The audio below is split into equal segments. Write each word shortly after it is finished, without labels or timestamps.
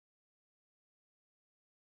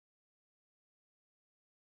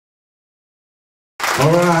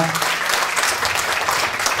Alright.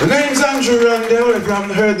 The name's Randell, if you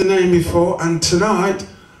haven't heard the name before, and tonight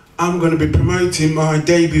I'm going to be promoting my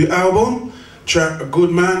debut album, track A Good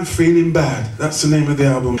Man Feeling Bad. That's the name of the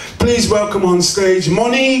album. Please welcome on stage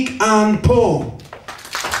Monique and Paul.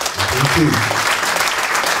 Thank you.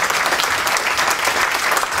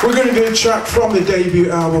 We're going to do a track from the debut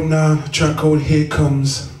album now, a track called Here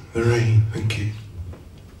Comes the Rain. Thank you.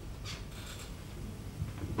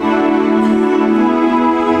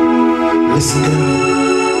 Listen, girl,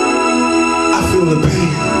 I feel the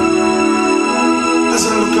pain. As I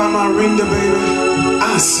look out my window, baby,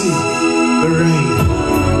 I see the rain.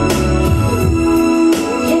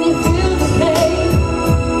 Can you feel the pain?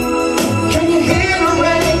 Can you hear the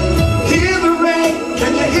rain? Hear the rain?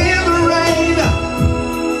 Can you hear the rain?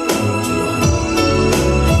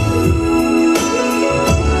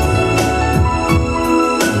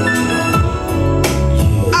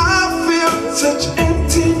 I feel such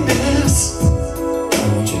emptiness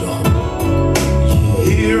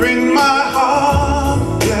here in my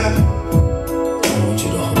heart, yeah.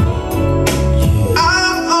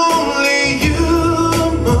 I'm only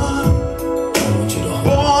human,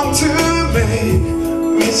 born to make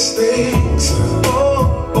mistakes.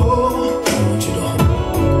 Oh, oh.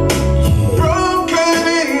 Broken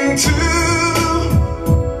into.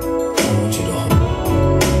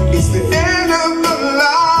 It's the end of the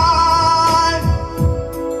line.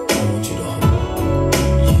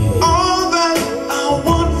 All that I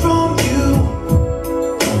want from you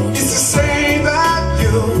is to say that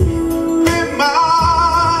you'll be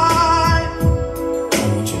mine.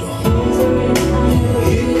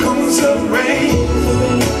 Here comes the rain.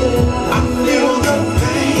 I feel the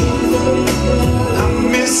pain. I'm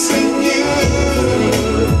missing you.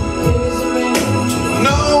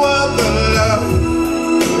 No other love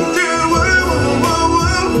will do.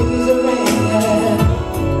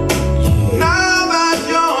 Now that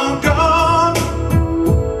you're gone,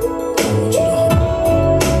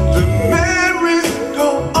 the memories go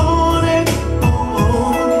on and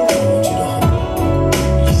on.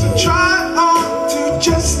 As I try hard to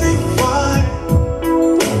justify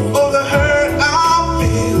all the hurt I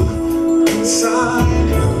feel inside.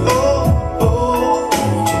 Oh, oh.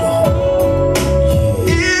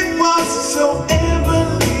 It was so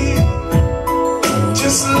heavenly,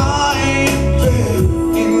 just lying there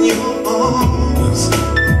in your arms.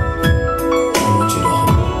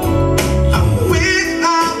 I wish I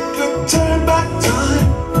could turn back time,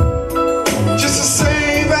 just to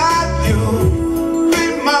say that you'll be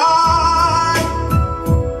mine.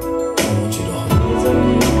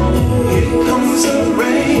 Here comes the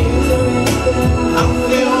rain. I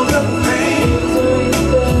feel the pain.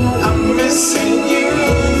 I'm missing you.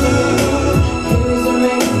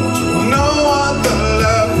 No other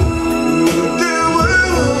love will do.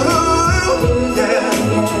 Yeah.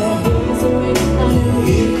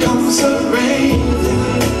 Here comes the rain.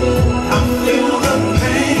 I feel the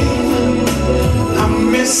pain. I'm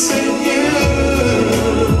missing